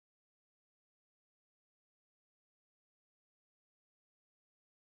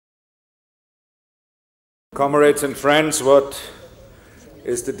Comrades and friends, what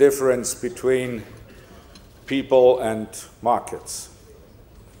is the difference between people and markets?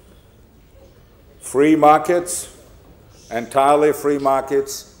 Free markets, entirely free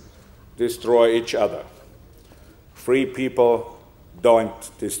markets, destroy each other. Free people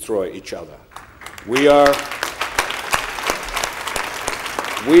don't destroy each other. We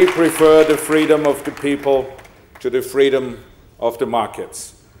prefer the freedom of the people to the freedom of the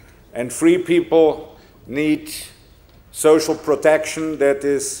markets. And free people need social protection that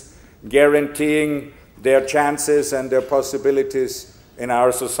is guaranteeing their chances and their possibilities in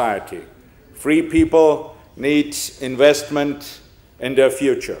our society. Free people need investment in their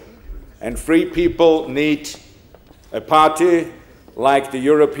future. And free people need a party like the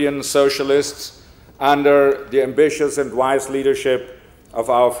European Socialists under the ambitious and wise leadership of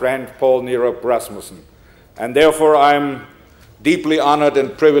our friend Poul Nyrup Rasmussen. And therefore I'm deeply honored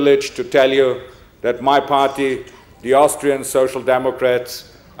and privileged to tell you that my party, the Austrian Social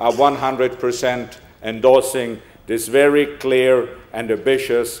Democrats, are 100% endorsing this very clear and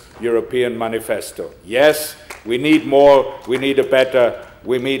ambitious European manifesto. Yes, we need more, we need a better,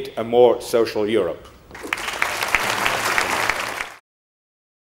 we need a more social Europe.